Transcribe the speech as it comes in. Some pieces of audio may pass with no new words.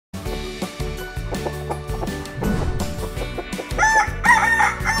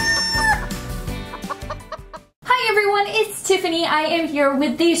Tiffany. I am here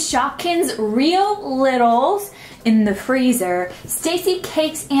with these Shopkins Real Littles in the freezer Stacey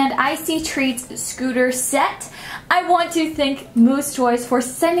Cakes and Icy Treats scooter set. I want to thank OhcluckToys for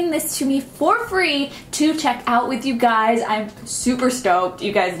sending this to me for free to check out with you guys. I'm super stoked.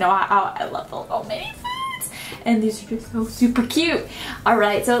 You guys know how I love the little mini foods, and these are just so super cute.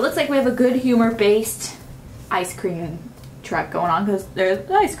 Alright, so it looks like we have a good humor based ice cream truck going on because there's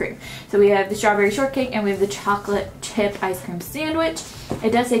the ice cream. So we have the strawberry shortcake and we have the chocolate chip ice cream sandwich.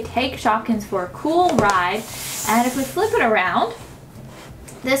 It does say take Shopkins for a cool ride, and if we flip it around,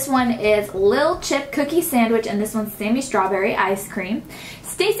 this one is Lil Chip Cookie Sandwich and this one's Sammy Strawberry Ice Cream.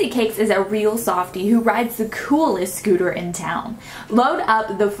 Stacey Cakes is a real softie who rides the coolest scooter in town. Load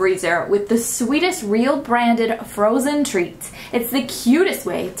up the freezer with the sweetest real branded frozen treats. It's the cutest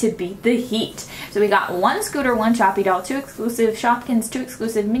way to beat the heat. So we got one scooter, one Choppy doll, 2 exclusive Shopkins, 2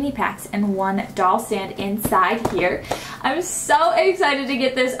 exclusive mini packs, and 1 doll stand inside here. I'm so excited to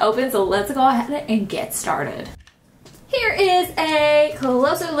get this open, so let's go ahead and get started. Here is a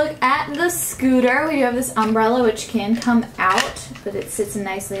closer look at the scooter. We do have this umbrella which can come out, but it sits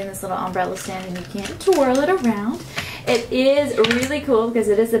nicely in this little umbrella stand and you can twirl it around. It is really cool because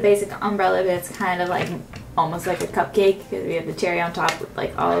it is the basic umbrella, but it's kind of like almost like a cupcake because we have the cherry on top with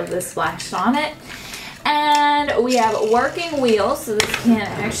like all of this splashed on it. And we have working wheels, so this can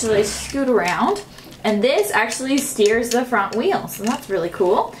actually scoot around. And this actually steers the front wheel, so that's really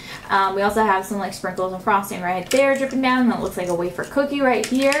cool. We also have some like sprinkles and frosting right there dripping down. That looks like a wafer cookie right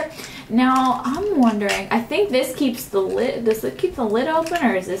here. Now I'm wondering, I think this keeps the lid. Does it keep the lid open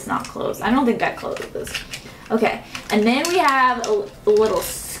or is this not closed? I don't think that closes. Okay, and then we have a little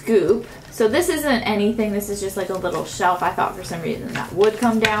scoop. So this isn't anything. This is just like a little shelf. I thought for some reason that would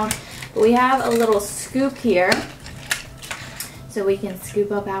come down, but we have a little scoop here, so we can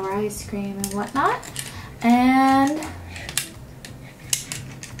scoop up our ice cream and whatnot. And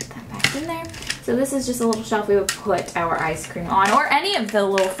put that back in there. So this is just a little shelf we would put our ice cream on, or any of the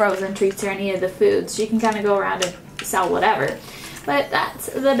little frozen treats or any of the foods. You can kind of go around and sell whatever. But that's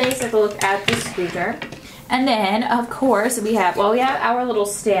the basic look at the scooter. And then, of course, we have our little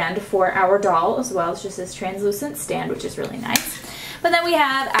stand for our doll as well. It's just this translucent stand, which is really nice. But then we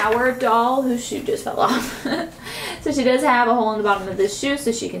have our doll whose shoe just fell off. So she does have a hole in the bottom of this shoe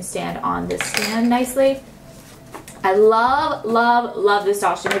so she can stand on this stand nicely. I love, love, love this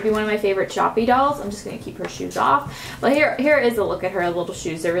doll. She might be one of my favorite Choppy dolls. I'm just going to keep her shoes off. But here is a look at her little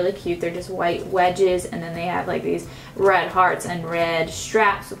shoes. They're really cute. They're just white wedges, and then they have like these red hearts and red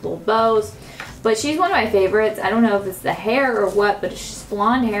straps with little bows. But she's one of my favorites. I don't know if it's the hair or what, but she's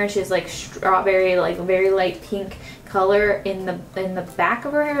blonde hair and she has like strawberry, like very light pink color in the back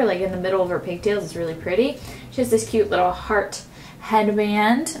of her hair, like in the middle of her pigtails. It's really pretty. She has this cute little heart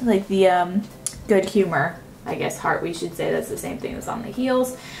headband, like the good humor, I guess, heart, we should say. That's the same thing that's on the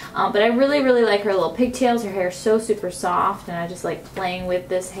heels. But I really, really like her little pigtails. Her hair is so super soft, and I just like playing with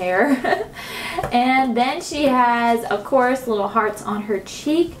this hair. And then she has, of course, little hearts on her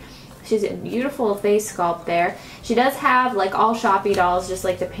cheek. She's a beautiful face sculpt there. She does have, like all Shoppy dolls, just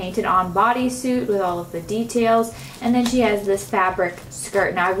like the painted on bodysuit with all of the details. And then she has this fabric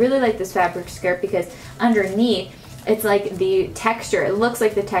skirt. Now I really like this fabric skirt because underneath it's like the texture. It looks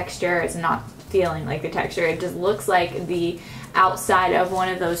like the texture. It's not feeling like the texture. It just looks like the outside of one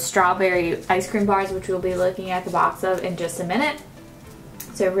of those strawberry ice cream bars, which we'll be looking at the box of in just a minute.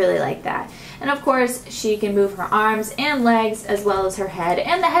 So I really like that. And of course, she can move her arms and legs as well as her head.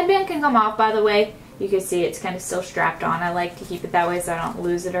 And the headband can come off, by the way. You can see it's kind of still strapped on. I like to keep it that way so I don't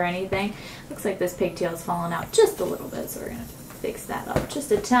lose it or anything. Looks like this pigtail's fallen out just a little bit, so we're going to fix that up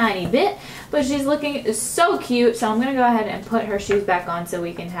just a tiny bit. But she's looking so cute, so I'm going to go ahead and put her shoes back on so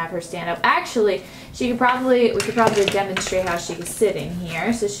we can have her stand up. Actually, we could probably demonstrate how she is sitting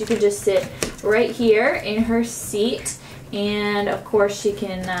here. So she could just sit right here in her seat. And of course she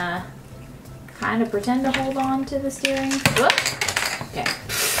can kind of pretend to hold on to the steering. Whoop. Okay.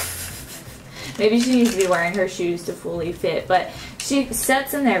 Maybe she needs to be wearing her shoes to fully fit, but she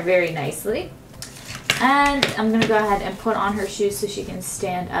sits in there very nicely. And I'm going to go ahead and put on her shoes so she can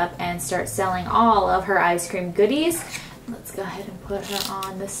stand up and start selling all of her ice cream goodies. Let's go ahead and put her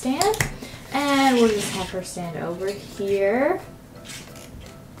on the stand. And we'll just have her stand over here.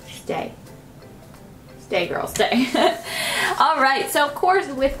 Stay. Stay, girl, stay. Alright, so of course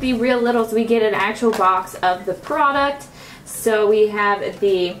with the Real Littles we get an actual box of the product. So we have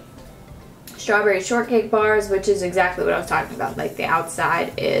the strawberry shortcake bars, which is exactly what I was talking about. Like the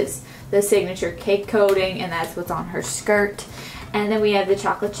outside is the signature cake coating, and that's what's on her skirt. And then we have the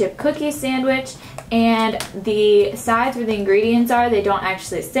chocolate chip cookie sandwich. And the sides where the ingredients are, they don't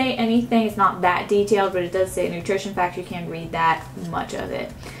actually say anything. It's not that detailed, but it does say nutrition facts. You can't read that much of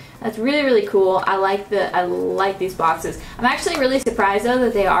it. That's really, really cool. I like these boxes. I'm actually really surprised though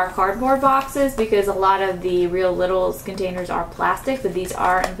that they are cardboard boxes, because a lot of the Real Littles containers are plastic, but these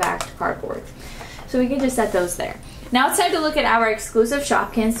are in fact cardboard. So we can just set those there. Now it's time to look at our exclusive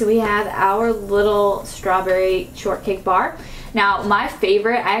Shopkins. So we have our little strawberry shortcake bar. Now my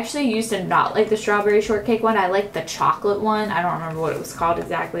favorite, I actually used to not like the strawberry shortcake one. I like the chocolate one. I don't remember what it was called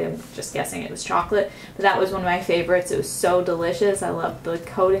exactly. I'm just guessing it was chocolate. But that was one of my favorites. It was so delicious. I love the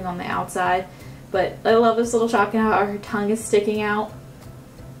coating on the outside. But I love this little Shopkin, how her tongue is sticking out.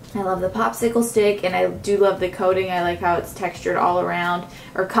 I love the popsicle stick, and I do love the coating. I like how it's textured all around,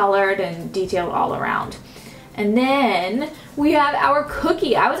 or colored and detailed all around. And then we have our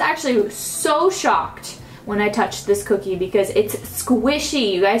cookie. I was actually so shocked when I touched this cookie because it's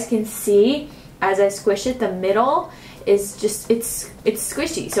squishy. You guys can see as I squish it, the middle is just, it's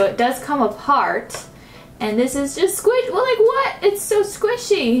squishy. So it does come apart, and this is just squish. Well, like what? It's so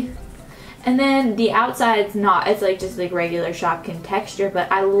squishy. And then the outside's not, it's like just like regular Shopkin texture,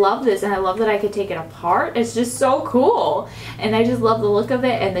 but I love this, and I love that I could take it apart. It's just so cool. And I just love the look of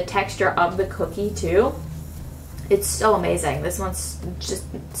it and the texture of the cookie too. It's so amazing. This one's just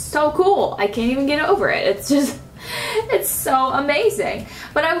so cool. I can't even get over it. It's just, it's so amazing.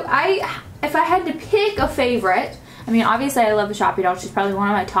 But if I had to pick a favorite, I mean, obviously I love the Shoppy doll. She's probably one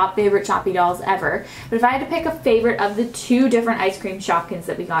of my top favorite Shoppy dolls ever. But if I had to pick a favorite of the two different ice cream Shopkins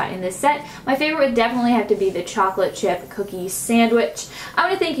that we got in this set, my favorite would definitely have to be the chocolate chip cookie sandwich. I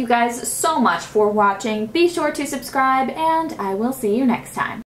want to thank you guys so much for watching. Be sure to subscribe, and I will see you next time.